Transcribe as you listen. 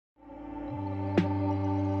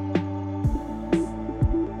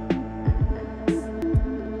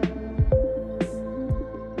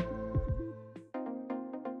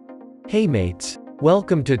Hey mates,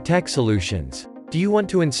 welcome to Tech Solutions. Do you want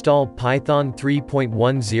to install Python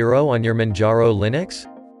 3.10 on your Manjaro Linux?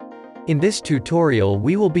 In this tutorial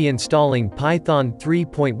we will be installing Python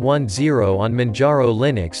 3.10 on Manjaro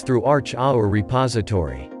Linux through our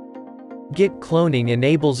repository. Git cloning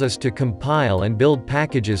enables us to compile and build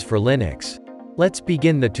packages for Linux. Let's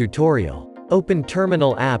begin the tutorial. Open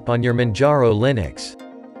Terminal app on your Manjaro Linux.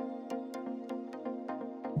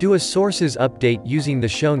 Do a sources update using the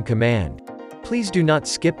shown command. Please do not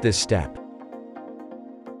skip this step.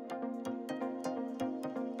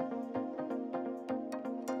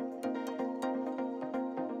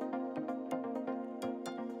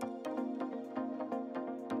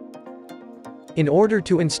 In order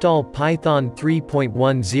to install Python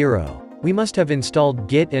 3.10, we must have installed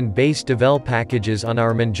Git and base-devel packages on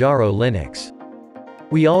our Manjaro Linux.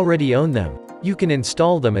 We already own them. You can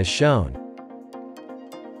install them as shown.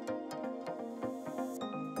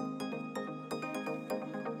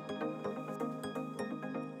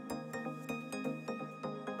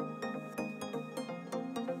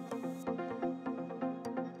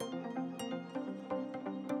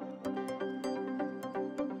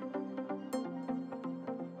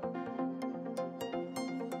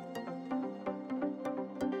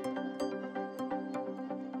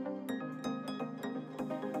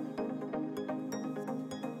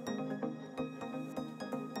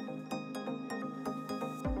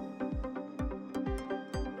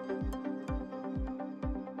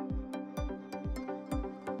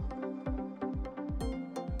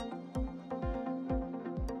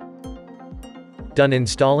 Done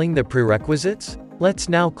installing the prerequisites? Let's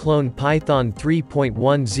now clone Python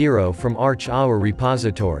 3.10 from our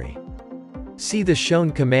repository. See the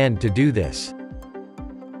shown command to do this.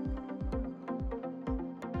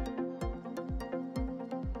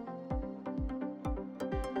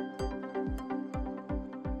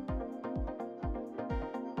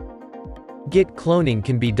 Git cloning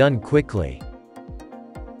can be done quickly.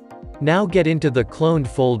 Now get into the cloned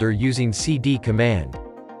folder using cd command.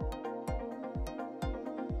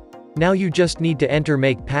 Now you just need to enter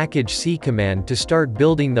makepkg command to start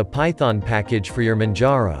building the Python package for your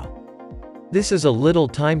Manjaro. This is a little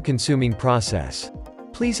time-consuming process.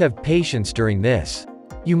 Please have patience during this.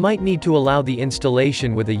 You might need to allow the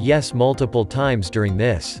installation with a yes multiple times during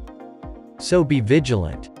this. So be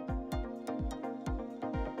vigilant.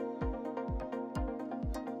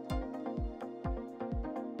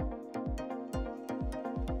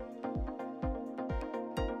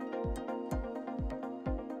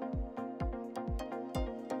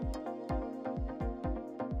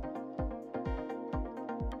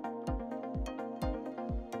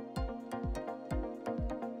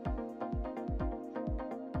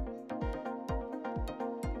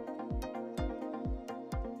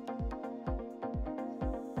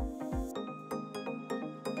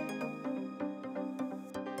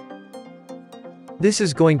 This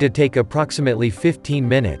is going to take approximately 15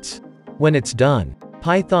 minutes. When it's done,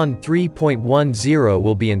 Python 3.10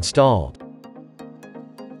 will be installed.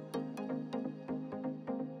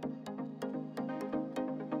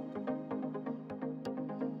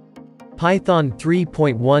 Python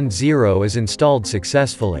 3.10 is installed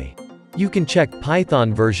successfully. You can check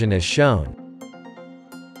Python version as shown.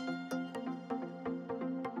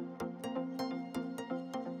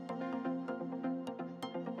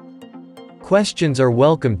 Questions are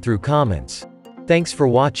welcomed through comments. Thanks for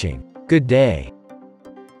watching. Good day.